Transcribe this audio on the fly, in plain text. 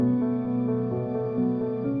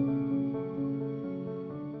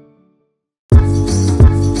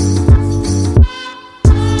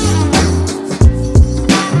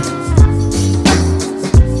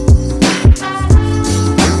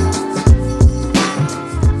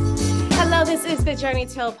Journey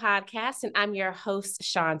Told podcast, and I'm your host,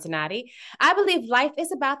 Sean Donati. I believe life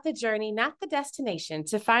is about the journey, not the destination.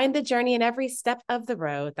 To find the journey in every step of the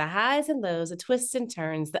road, the highs and lows, the twists and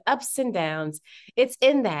turns, the ups and downs. It's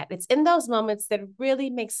in those moments that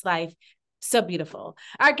really makes life so beautiful.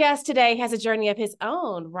 Our guest today has a journey of his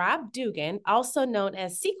own. Rob Dougan, also known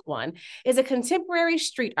as Seek1, is a contemporary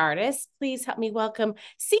street artist. Please help me welcome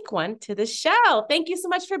Seek1 to the show. Thank you so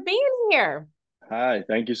much for being here. Hi,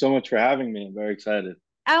 thank you so much for having me. I'm very excited.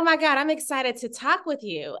 Oh my God, I'm excited to talk with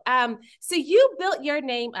you. So you built your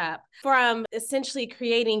name up from essentially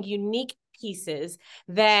creating unique pieces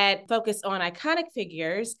that focus on iconic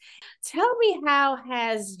figures. Tell me, how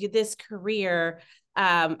has this career,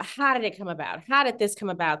 how did it come about? How did this come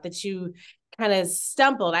about that you kind of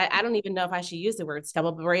stumbled? I don't even know if I should use the word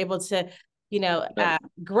stumble, but were able to, you know, Yeah,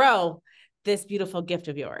 grow this beautiful gift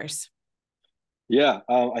of yours.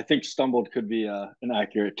 I think stumbled could be an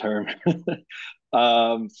accurate term.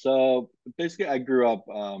 So basically, I grew up.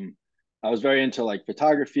 I was very into like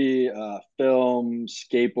photography, film,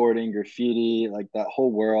 skateboarding, graffiti, like that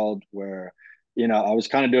whole world where, I was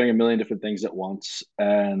kind of doing a million different things at once,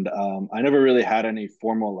 and I never really had any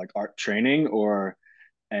formal like art training or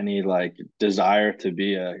any like desire to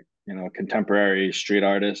be a contemporary street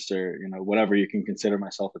artist or whatever you can consider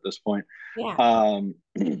myself at this point. Yeah. um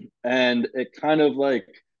and it kind of like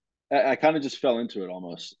I kind of just fell into it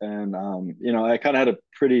almost. And I kind of had a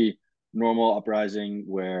pretty normal uprising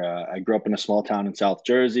where I grew up in a small town in South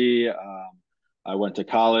Jersey. I went to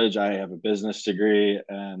college. I have a business degree,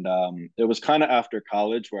 and it was kind of after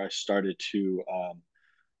college where I started to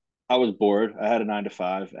I was bored. I had a 9 to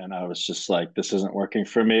 5, and I was just like, this isn't working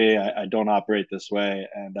for me. I don't operate this way.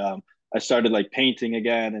 And I started like painting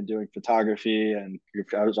again and doing photography, and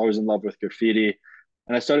I was always in love with graffiti.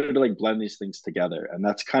 And I started to like blend these things together. And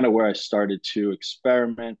that's kind of where I started to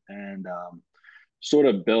experiment and sort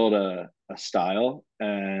of build a style.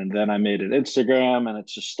 And then I made an Instagram, and it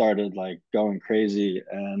just started like going crazy.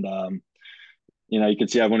 And you can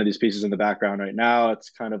see I have one of these pieces in the background right now. It's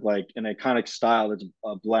kind of like an iconic style. It's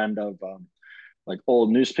a blend of like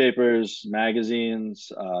old newspapers,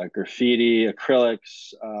 magazines, graffiti,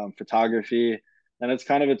 acrylics, photography, and it's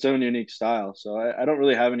kind of its own unique style. So I don't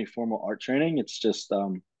really have any formal art training. It's just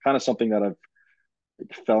kind of something that I've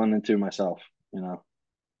fallen into myself, you know.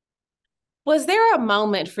 Was there a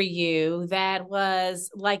moment for you that was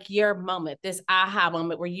like your moment, this aha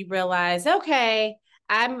moment where you realized, okay,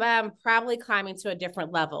 I'm probably climbing to a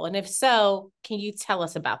different level? And if so, can you tell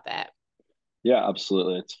us about that? Yeah,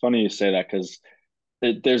 absolutely. It's funny you say that because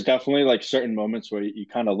there's definitely like certain moments where you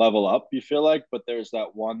kind of level up, you feel like, but there's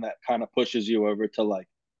that one that kind of pushes you over to like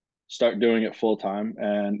start doing it full time.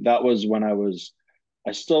 And that was when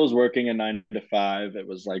I still was working a 9 to 5. It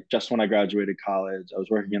was like just when I graduated college. I was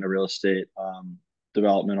working in a real estate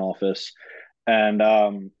development office. And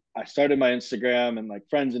I started my Instagram, and like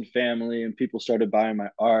friends and family and people started buying my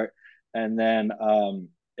art. And then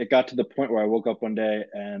it got to the point where I woke up one day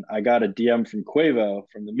and I got a DM from Quavo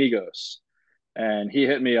from the Migos. And he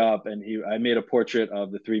hit me up, and I made a portrait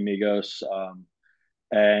of the three Migos.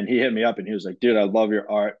 And he hit me up and he was like, dude, I love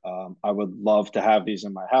your art. I would love to have these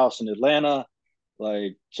in my house in Atlanta,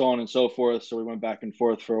 like so on and so forth. So we went back and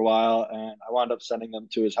forth for a while, and I wound up sending them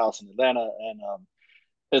to his house in Atlanta. And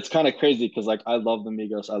it's kind of crazy because like I love the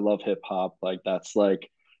Migos. I love hip hop. Like that's like,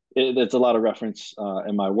 it's a lot of reference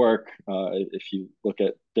in my work. If you look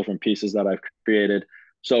at different pieces that I've created.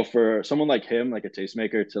 So for someone like him, like a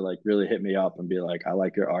tastemaker, to like really hit me up and be like, I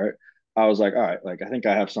like your art. I was like, all right, like I think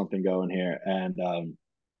I have something going here. And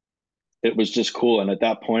it was just cool. And at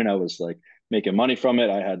that point, I was like making money from it.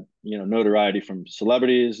 I had, notoriety from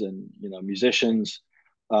celebrities and, musicians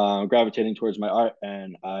gravitating towards my art.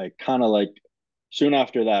 And I kind of like soon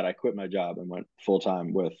after that, I quit my job and went full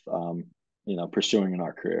time with, pursuing an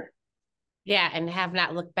art career. Yeah, and have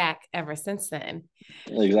not looked back ever since then.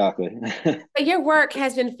 Exactly. But your work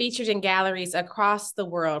has been featured in galleries across the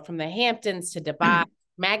world, from the Hamptons to Dubai.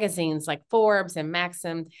 Magazines like Forbes and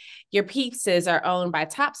Maxim. Your pieces are owned by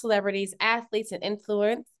top celebrities, athletes, and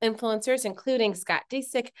influencers, including Scott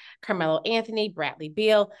Disick, Carmelo Anthony, Bradley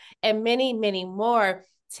Beal, and many, many more.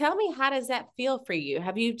 Tell me, how does that feel for you?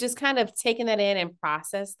 Have you just kind of taken that in and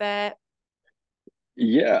processed that?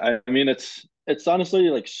 Yeah, I mean it's honestly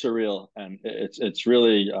like surreal, and it's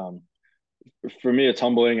really for me it's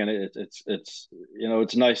humbling, and it's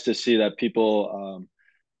it's nice to see that people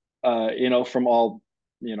from all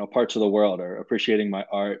parts of the world are appreciating my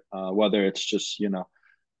art, whether it's just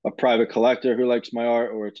a private collector who likes my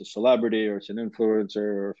art, or it's a celebrity, or it's an influencer,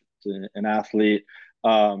 or it's an athlete.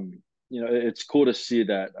 it's cool to see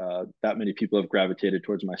that that many people have gravitated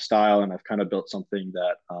towards my style, and I've kind of built something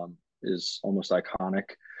that is almost iconic.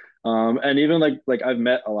 And even like I've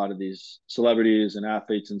met a lot of these celebrities and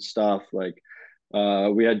athletes and stuff. Like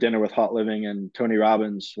we had dinner with Hot Living and Tony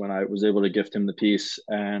Robbins when I was able to gift him the piece,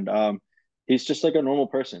 and he's just like a normal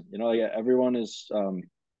person. Like everyone is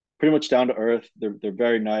pretty much down to earth. They're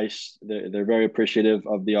very nice. They're very appreciative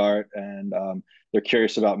of the art, and they're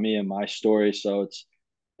curious about me and my story. So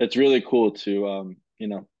it's really cool to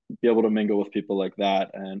be able to mingle with people like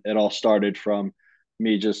that. And it all started from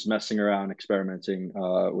me just messing around, experimenting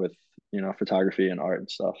with photography and art and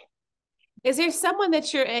stuff. Is there someone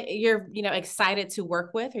that you're excited to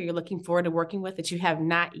work with, or you're looking forward to working with, that you have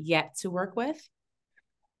not yet to work with?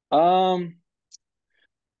 Um,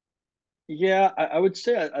 yeah, I would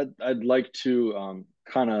say I'd like to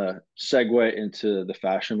kind of segue into the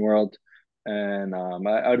fashion world, and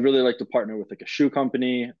I'd really like to partner with like a shoe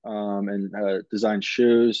company and design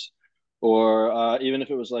shoes, or even if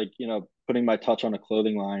it was like putting my touch on a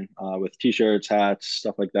clothing line with t-shirts, hats,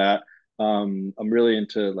 stuff like that. I'm really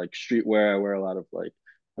into like streetwear. I wear a lot of like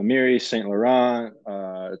Amiri, Saint Laurent,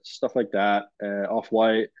 stuff like that,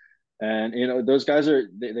 Off-White. And those guys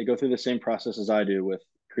they go through the same process as I do with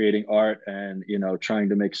creating art and trying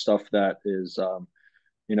to make stuff that is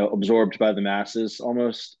absorbed by the masses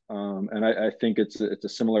almost. And I think it's a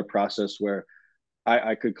similar process where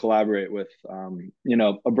I could collaborate with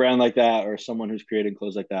a brand like that or someone who's creating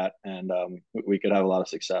clothes like that, and we could have a lot of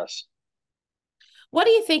success. What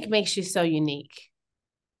do you think makes you so unique?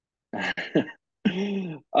 I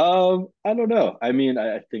don't know. I mean,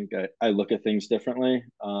 I think I look at things differently.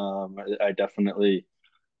 I definitely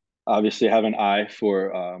obviously have an eye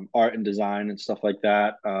for art and design and stuff like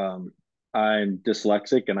that. I'm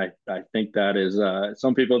dyslexic, and I think that is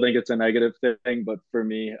some people think it's a negative thing, but for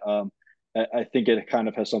me, I think it kind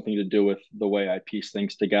of has something to do with the way I piece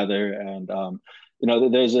things together. And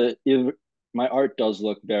there's my art does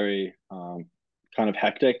look very kind of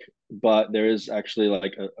hectic, but there is actually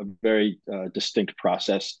like a very distinct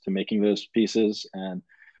process to making those pieces, and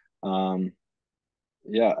um,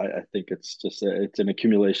 yeah, I think it's just it's an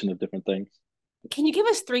accumulation of different things. Can you give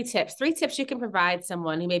us three tips you can provide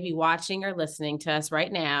someone who may be watching or listening to us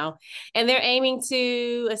right now, and they're aiming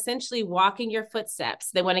to essentially walk in your footsteps?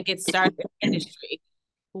 They want to get started in the industry.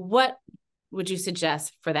 What would you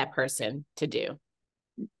suggest for that person to do?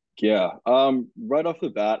 Yeah, right off the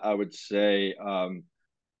bat, I would say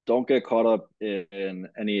don't get caught up in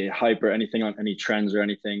any hype or anything on any trends or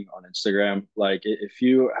anything on Instagram. Like if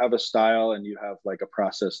you have a style and you have like a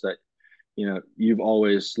process that you've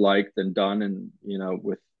always liked and done, and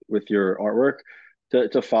with your artwork,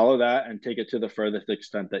 to follow that and take it to the furthest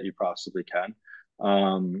extent that you possibly can,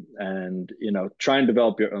 and try and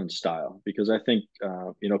develop your own style, because I think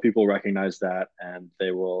people recognize that, and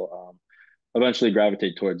they will eventually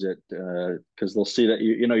gravitate towards it, because they'll see that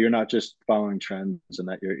you're not just following trends, and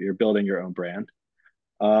that you're building your own brand.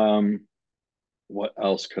 um what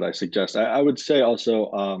else could I suggest? I would say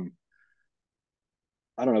also,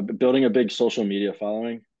 I don't know, building a big social media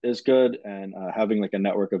following is good, and having like a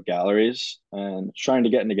network of galleries. And trying to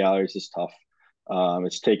get into galleries is tough.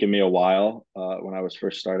 It's taken me a while when I was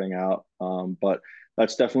first starting out, but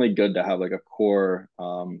that's definitely good to have like a core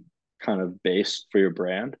kind of base for your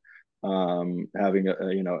brand. Having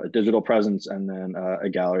a digital presence and then a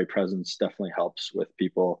gallery presence definitely helps with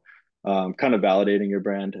people kind of validating your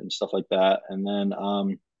brand and stuff like that. And then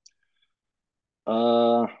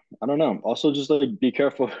I don't know. Also, just like be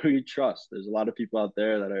careful who you trust. There's a lot of people out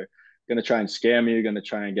there that are gonna try and scam you, gonna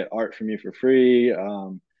try and get art from you for free.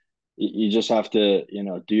 You just have to,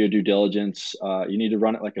 do your due diligence. You need to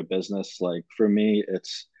run it like a business. Like for me,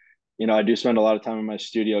 it's, I do spend a lot of time in my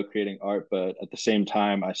studio creating art, but at the same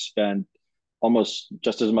time, I spend almost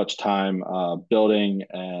just as much time building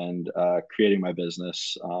and creating my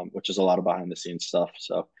business, which is a lot of behind the scenes stuff.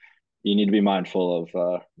 So you need to be mindful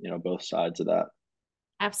of, both sides of that.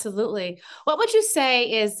 Absolutely. What would you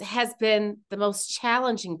say has been the most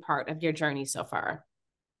challenging part of your journey so far?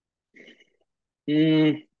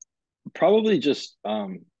 Mm, Probably just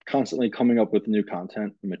constantly coming up with new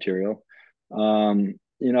content and material.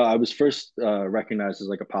 I was first recognized as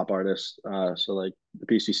like a pop artist. So like the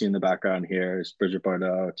piece you see in the background here is Bridget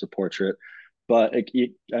Bardot. It's a portrait. But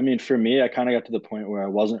I mean, for me, I kind of got to the point where I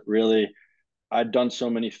wasn't really. I'd done so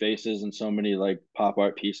many faces and so many like pop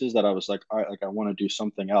art pieces that I was like, all right, like I want to do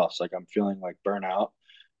something else. Like I'm feeling like burnout,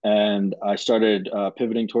 and I started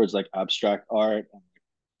pivoting towards like abstract art,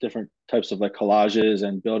 different types of like collages,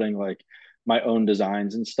 and building like my own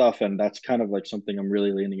designs and stuff. And that's kind of like something I'm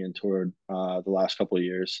really leaning in toward the last couple of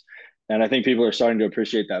years. And I think people are starting to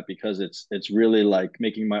appreciate that because it's really like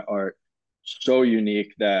making my art so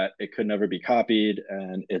unique that it could never be copied,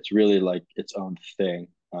 and it's really like its own thing.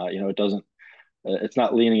 It doesn't. It's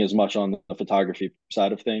not leaning as much on the photography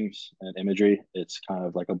side of things and imagery. It's kind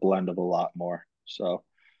of like a blend of a lot more. So,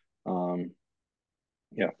 um,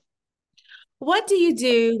 yeah. What do you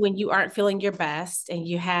do when you aren't feeling your best and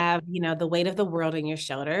you have, the weight of the world on your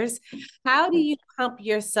shoulders? How do you pump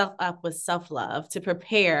yourself up with self-love to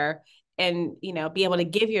prepare and, be able to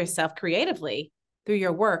give yourself creatively through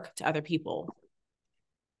your work to other people?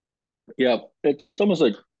 Yeah, it's almost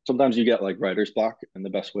like sometimes you get like writer's block, and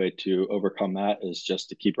the best way to overcome that is just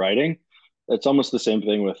to keep writing. It's almost the same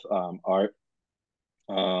thing with art.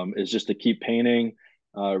 Is just to keep painting,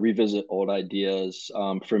 revisit old ideas.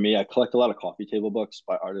 For me, I collect a lot of coffee table books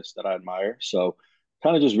by artists that I admire. So,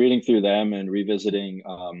 kind of just reading through them and revisiting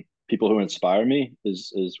people who inspire me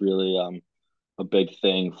is really a big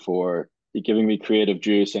thing for giving me creative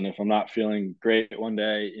juice. And if I'm not feeling great one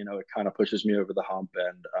day, it kind of pushes me over the hump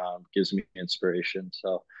and gives me inspiration.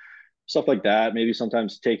 So stuff like that. Maybe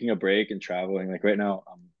sometimes taking a break and traveling. Like right now,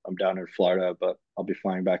 I'm down in Florida, but I'll be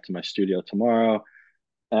flying back to my studio tomorrow,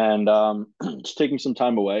 and just taking some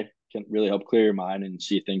time away can really help clear your mind and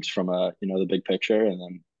see things from the big picture, and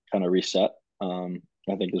then kind of reset.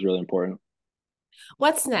 I think is really important.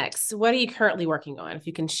 What's next? What are you currently working on, if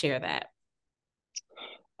you can share that?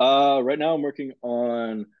 Right now I'm working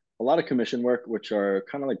on a lot of commission work, which are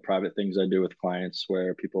kind of like private things I do with clients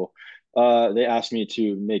where people they ask me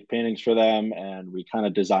to make paintings for them, and we kind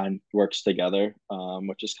of design works together,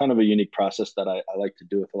 which is kind of a unique process that I like to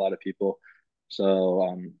do with a lot of people.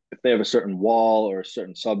 So if they have a certain wall or a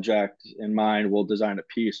certain subject in mind, we'll design a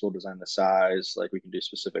piece, we'll design the size, like we can do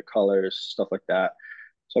specific colors, stuff like that.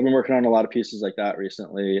 So I've been working on a lot of pieces like that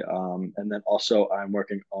recently. And then also I'm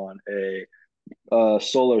working on a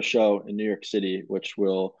solo show in New York City, which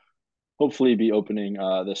will hopefully be opening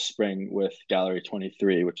this spring with Gallery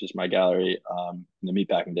 23, which is my gallery in the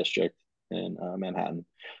Meatpacking District in Manhattan.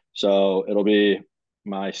 So it'll be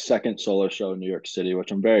my second solo show in New York City,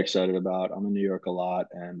 which I'm very excited about. I'm in New York a lot,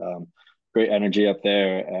 and great energy up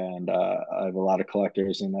there, and I have a lot of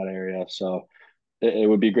collectors in that area. So it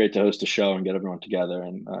would be great to host a show and get everyone together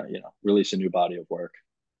and release a new body of work.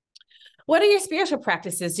 What are your spiritual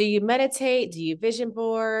practices? Do you meditate? Do you vision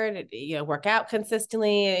board? Do you work out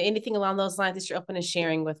consistently? Anything along those lines that you're open to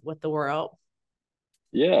sharing with the world?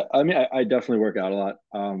 Yeah, I mean, I definitely work out a lot.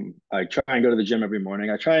 I try and go to the gym every morning.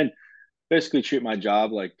 I try and basically treat my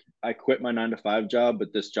job like I quit my 9 to 5 job,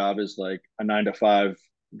 but this job is like a 9 to 5,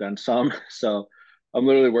 then some. So I'm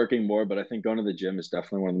literally working more, but I think going to the gym is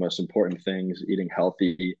definitely one of the most important things. Eating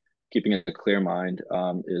healthy, keeping a clear mind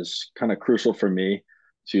is kind of crucial for me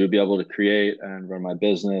to be able to create and run my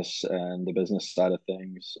business and the business side of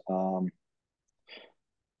things. So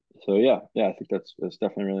yeah, I think that's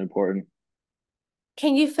definitely really important.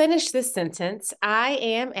 Can you finish this sentence? I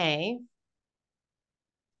am a,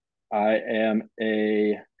 I am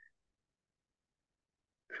a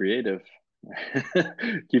creative.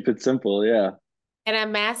 Keep it simple. Yeah. and a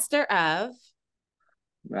master of,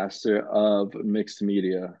 Master of mixed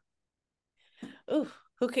media. ooh,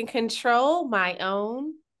 who can control my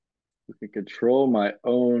own. Who can control my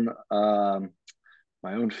own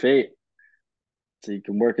fate. So you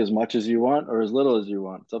can work as much as you want or as little as you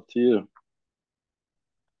want. It's up to you.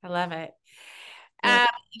 I love it. Yeah.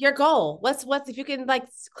 Your goal. What's if you can like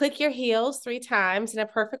click your heels 3 times in a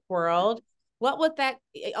perfect world, what would that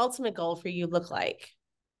ultimate goal for you look like?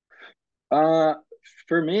 Uh,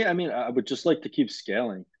 for me, I mean, I would just like to keep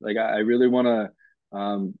scaling. Like, I really want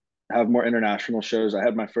to have more international shows. I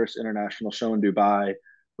had my first international show in Dubai,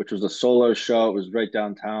 which was a solo show. It was right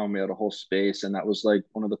downtown. We had a whole space, and that was like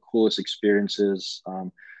one of the coolest experiences.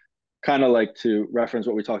 Kind of like to reference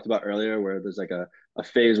what we talked about earlier, where there's like a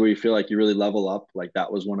phase where you feel like you really level up. Like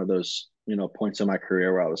that was one of those, points in my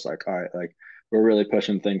career where I was like, all right, like we're really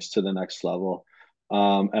pushing things to the next level.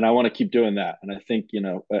 And I want to keep doing that. And I think,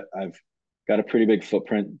 I've got a pretty big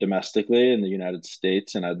footprint domestically in the United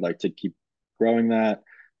States, and I'd like to keep growing that.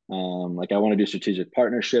 Like I want to do strategic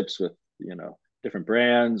partnerships with, different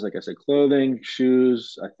brands, like I said, clothing,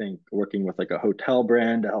 shoes. I think working with like a hotel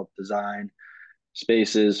brand to help design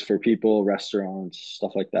spaces for people, restaurants,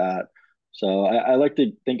 stuff like that. So I like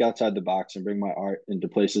to think outside the box and bring my art into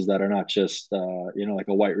places that are not just like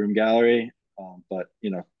a white room gallery, but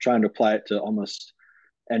trying to apply it to almost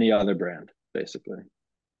any other brand, basically.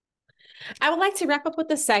 I would like to wrap up with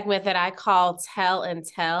the segment that I call Tell and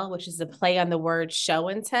Tell, which is a play on the word show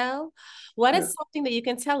and tell. What Yeah. is something that you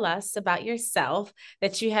can tell us about yourself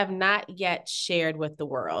that you have not yet shared with the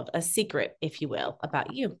world? A secret, if you will,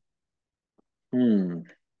 about you. Hmm.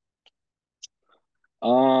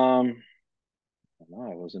 Um,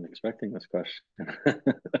 no, I wasn't expecting this question.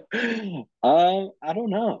 I don't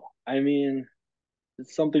know. I mean,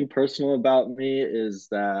 it's something personal about me is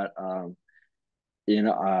that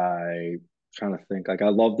I trying to think like I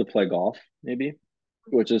love to play golf, maybe,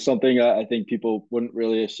 which is something I think people wouldn't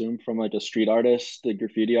really assume from like a street artist, a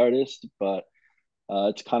graffiti artist, but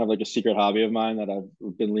it's kind of like a secret hobby of mine that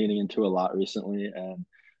I've been leaning into a lot recently. And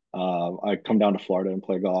I come down to Florida and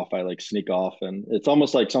play golf. I like sneak off, and it's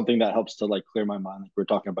almost like something that helps to like clear my mind. Like we're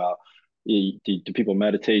talking about, do people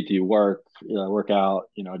meditate? Do you work? Work out?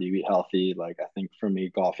 Do you eat healthy? Like I think for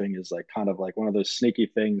me, golfing is like kind of like one of those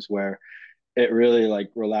sneaky things where it really like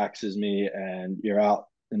relaxes me, and you're out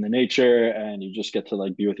in the nature, and you just get to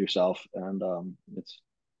like be with yourself. And it's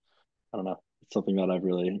I don't know. It's something that I've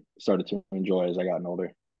really started to enjoy as I gotten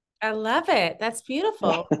older. I love it. That's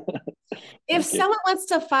beautiful. If Thank you. someone wants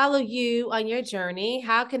to follow you on your journey,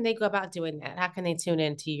 how can they go about doing that? How can they tune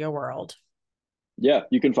into your world? Yeah,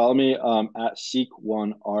 you can follow me at Seek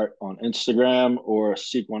One Art on Instagram or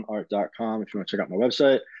seekoneart.com if you want to check out my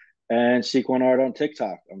website, and Seek One Art on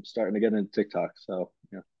TikTok. I'm starting to get into TikTok, so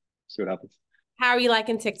yeah, see what happens. How are you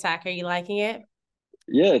liking TikTok? Are you liking it?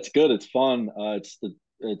 Yeah, it's good. It's fun.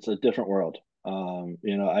 It's a different world.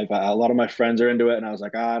 I've a lot of my friends are into it, and I was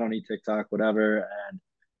like, I don't need TikTok, whatever. And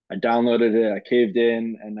I downloaded it. I caved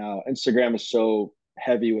in, and now Instagram is so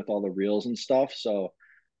heavy with all the reels and stuff. So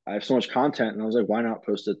I have so much content, and I was like, why not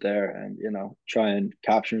post it there and try and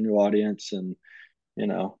capture a new audience, and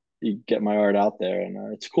you get my art out there,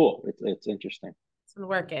 and it's cool. It's interesting. It's been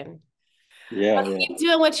working. Yeah, Well, yeah, keep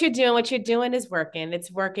doing what you're doing. What you're doing is working.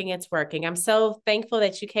 It's working. It's working. I'm so thankful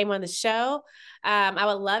that you came on the show. I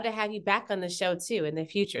would love to have you back on the show too in the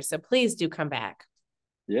future. So please do come back.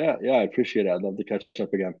 yeah, yeah. I appreciate it. I'd love to catch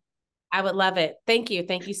up again. I would love it. Thank you.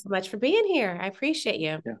 Thank you so much for being here. I appreciate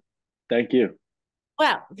you. Yeah, thank you.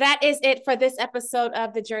 Well, that is it for this episode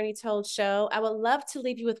of the Journey Told Show. I would love to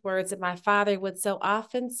leave you with words that my father would so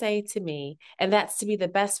often say to me, and that's to be the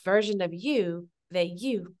best version of you that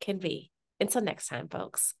you can be. Until next time,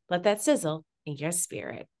 folks, let that sizzle in your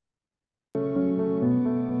spirit.